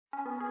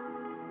Hey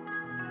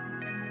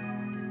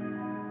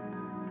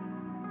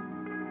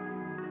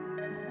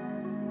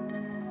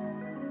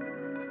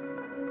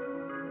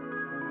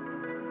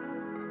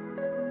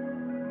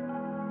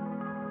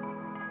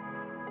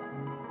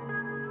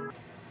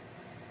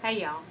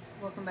y'all,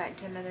 welcome back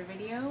to another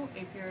video.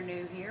 If you're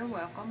new here,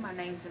 welcome. My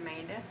name's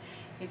Amanda.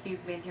 If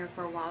you've been here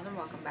for a while, then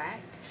welcome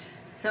back.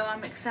 So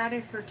I'm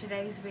excited for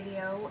today's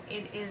video.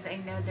 It is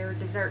another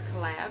dessert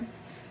collab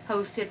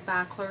hosted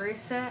by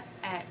Clarissa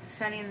at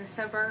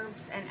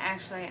Sunnyinthesuburbs and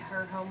Ashley at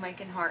Her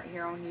Homemaking Heart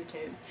here on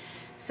YouTube.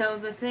 So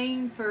the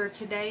theme for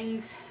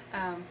today's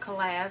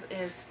collab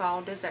is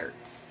fall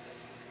desserts.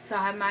 So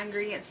I have my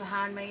ingredients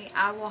behind me.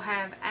 I will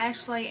have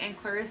Ashley and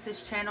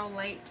Clarissa's channel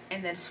linked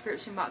in the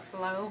description box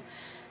below.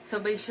 So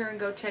be sure and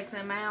go check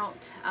them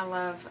out. I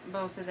love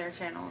both of their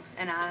channels.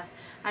 And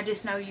I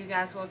just know you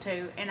guys will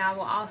too. And I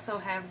will also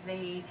have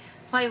the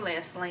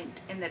playlist linked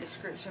in the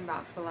description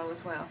box below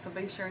as well. So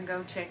be sure and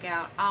go check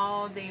out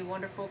all the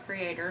wonderful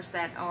creators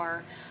that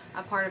are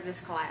a part of this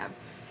collab.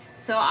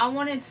 So I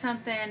wanted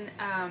something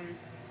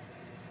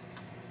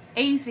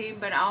easy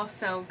but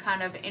also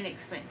kind of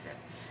inexpensive.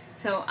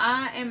 So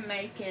I am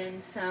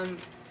making some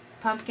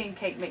pumpkin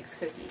cake mix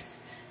cookies.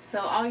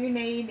 So all you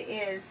need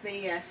is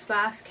the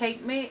spice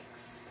cake mix,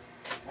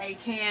 a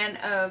can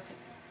of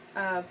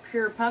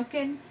pure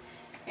pumpkin,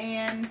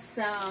 and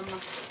some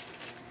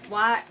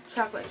white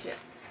chocolate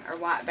chips or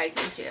white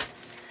baking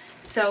chips.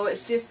 So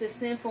it's just a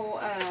simple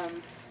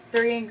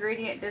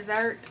 3-ingredient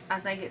dessert. I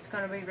think it's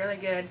going to be really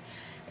good.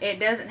 It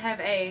doesn't have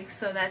eggs,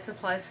 so that's a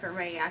plus for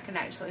me. I can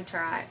actually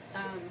try it.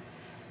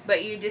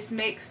 But you just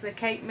mix the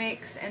cake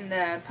mix and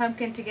the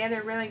pumpkin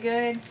together really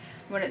good.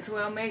 When it's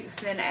well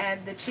mixed, then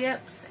add the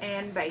chips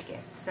and bake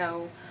it.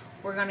 So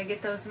we're going to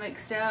get those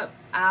mixed up.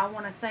 I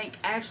want to thank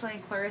Ashley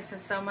and Clarissa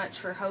so much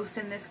for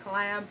hosting this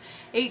collab.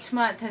 Each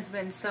month has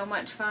been so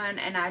much fun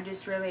and I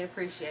just really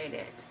appreciate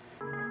it.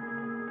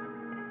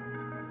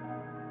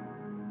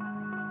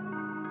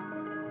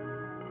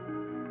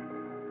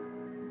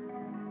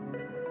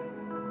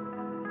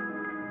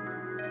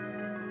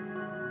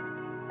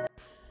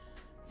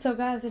 So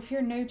guys, if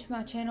you're new to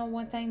my channel,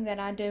 one thing that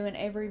I do in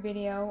every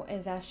video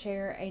is I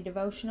share a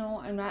devotional,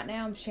 and right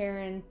now I'm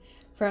sharing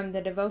from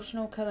the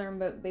devotional coloring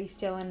book, Be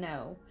Still and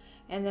Know.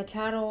 And the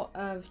title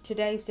of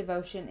today's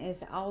devotion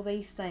is All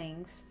These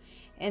Things,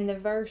 and the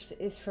verse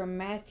is from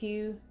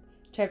Matthew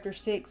chapter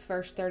 6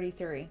 verse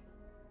 33.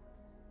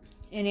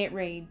 And it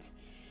reads,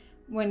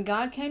 "When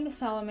God came to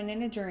Solomon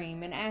in a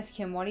dream and asked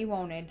him what he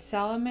wanted,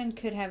 Solomon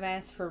could have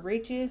asked for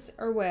riches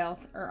or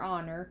wealth or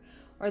honor,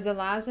 or the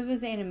lives of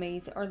his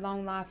enemies, or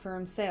long life for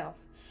himself.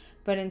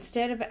 But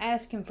instead of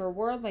asking for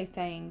worldly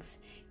things,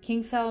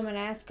 King Solomon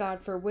asked God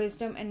for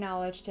wisdom and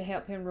knowledge to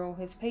help him rule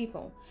his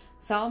people.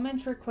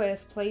 Solomon's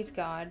request pleased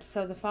God,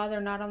 so the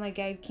Father not only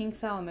gave King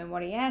Solomon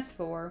what he asked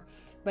for,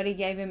 but he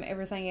gave him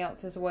everything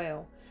else as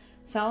well.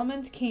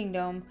 Solomon's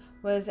kingdom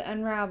was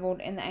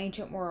unrivaled in the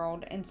ancient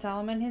world, and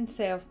Solomon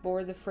himself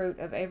bore the fruit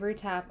of every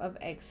type of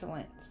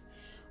excellence,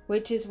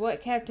 which is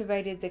what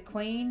captivated the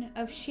Queen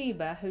of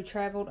Sheba, who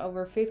traveled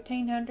over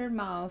 1,500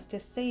 miles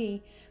to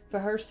see for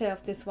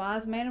herself this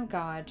wise man of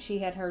God she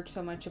had heard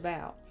so much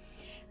about.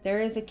 There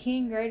is a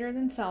king greater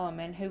than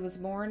Solomon who was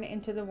born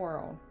into the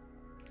world,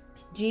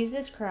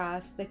 Jesus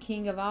Christ, the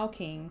King of all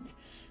kings,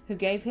 who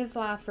gave his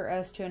life for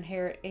us to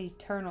inherit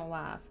eternal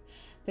life.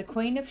 The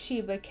Queen of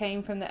Sheba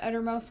came from the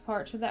uttermost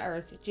parts of the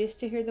earth just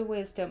to hear the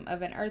wisdom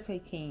of an earthly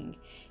king.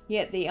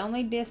 Yet the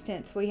only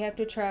distance we have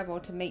to travel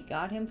to meet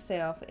God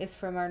himself is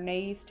from our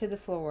knees to the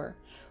floor.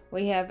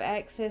 We have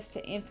access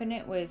to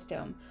infinite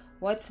wisdom.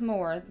 What's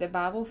more, the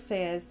Bible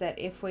says that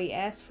if we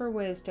ask for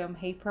wisdom,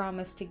 he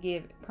promises to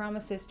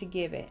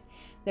give it.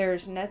 There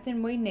is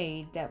nothing we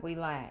need that we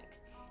lack.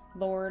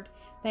 Lord,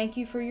 thank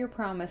you for your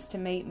promise to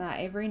meet my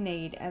every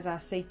need as I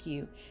seek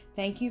you.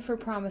 Thank you for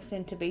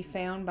promising to be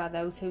found by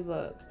those who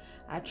look.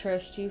 I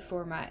trust you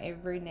for my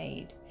every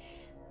need."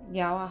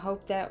 Y'all, I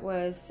hope that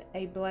was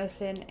a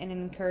blessing and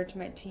an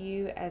encouragement to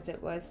you as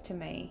it was to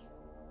me.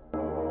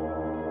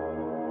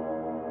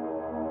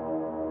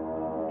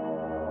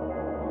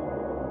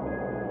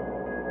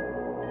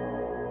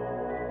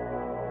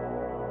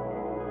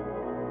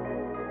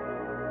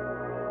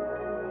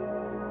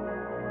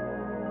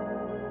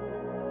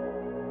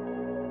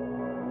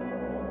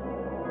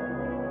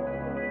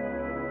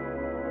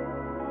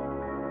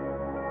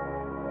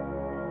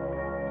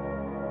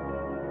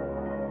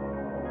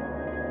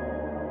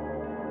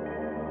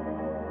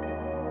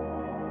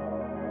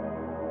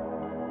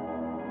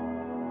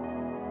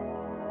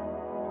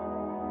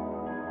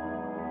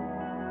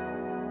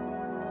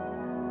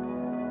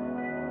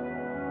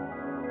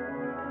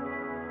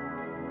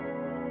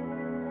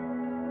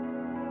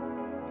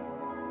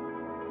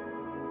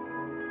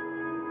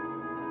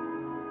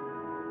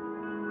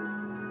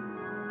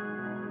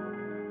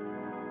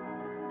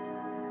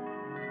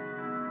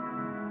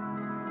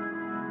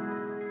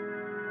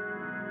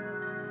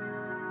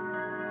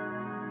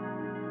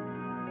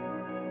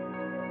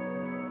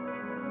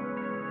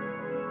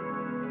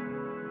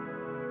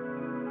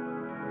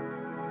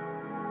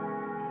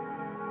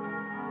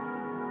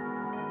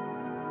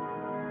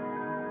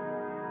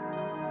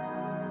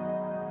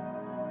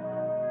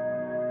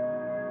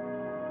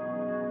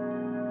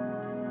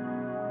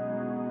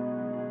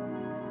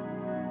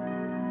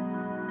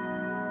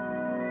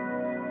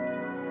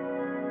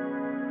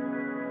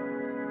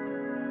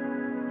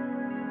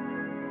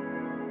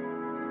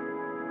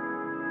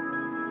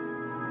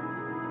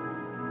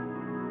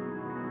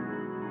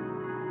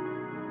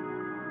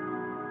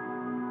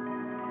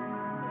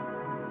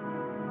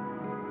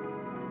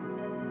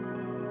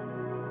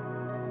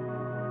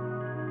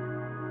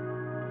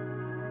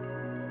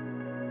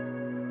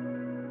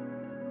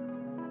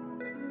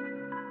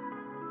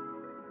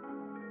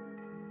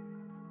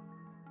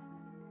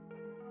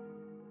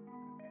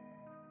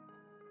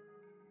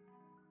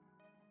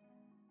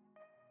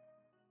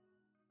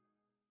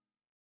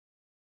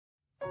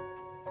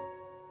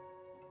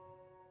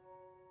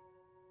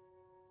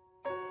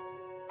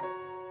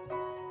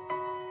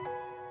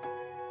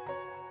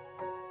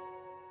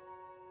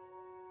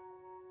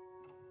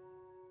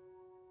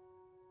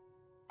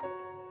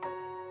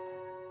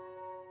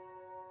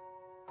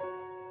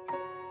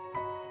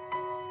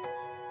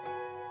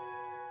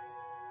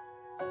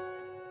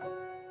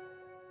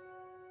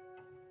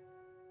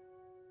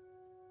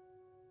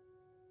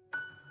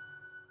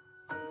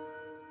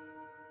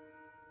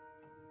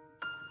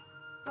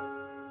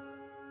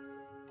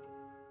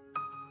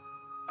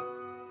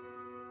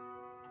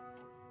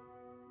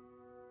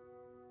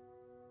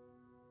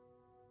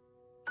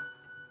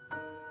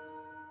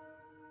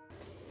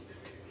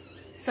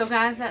 So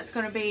guys, that's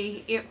going to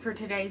be it for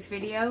today's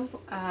video.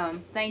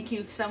 Thank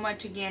you so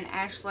much again,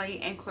 Ashley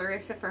and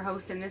Clarissa, for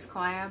hosting this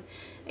collab.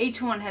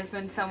 Each one has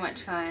been so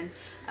much fun.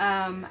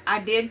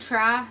 I did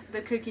try the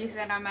cookies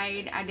that I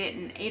made. I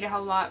didn't eat a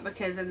whole lot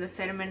because of the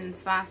cinnamon and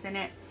spice in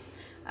it.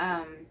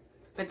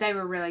 But they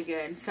were really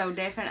good. So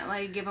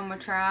definitely give them a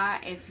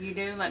try. If you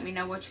do, let me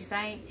know what you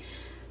think.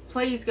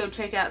 Please go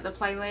check out the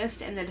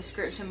playlist in the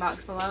description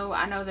box below.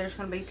 I know there's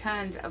going to be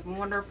tons of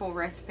wonderful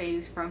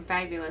recipes from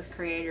fabulous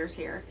creators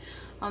here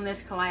on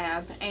this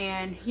collab.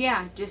 And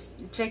yeah, just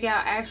check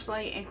out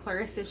Ashley and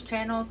Clarissa's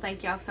channel.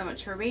 Thank y'all so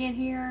much for being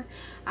here.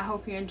 I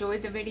hope you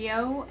enjoyed the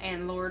video,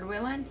 and Lord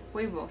willing,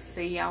 we will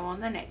see y'all on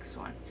the next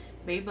one.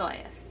 Be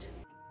blessed.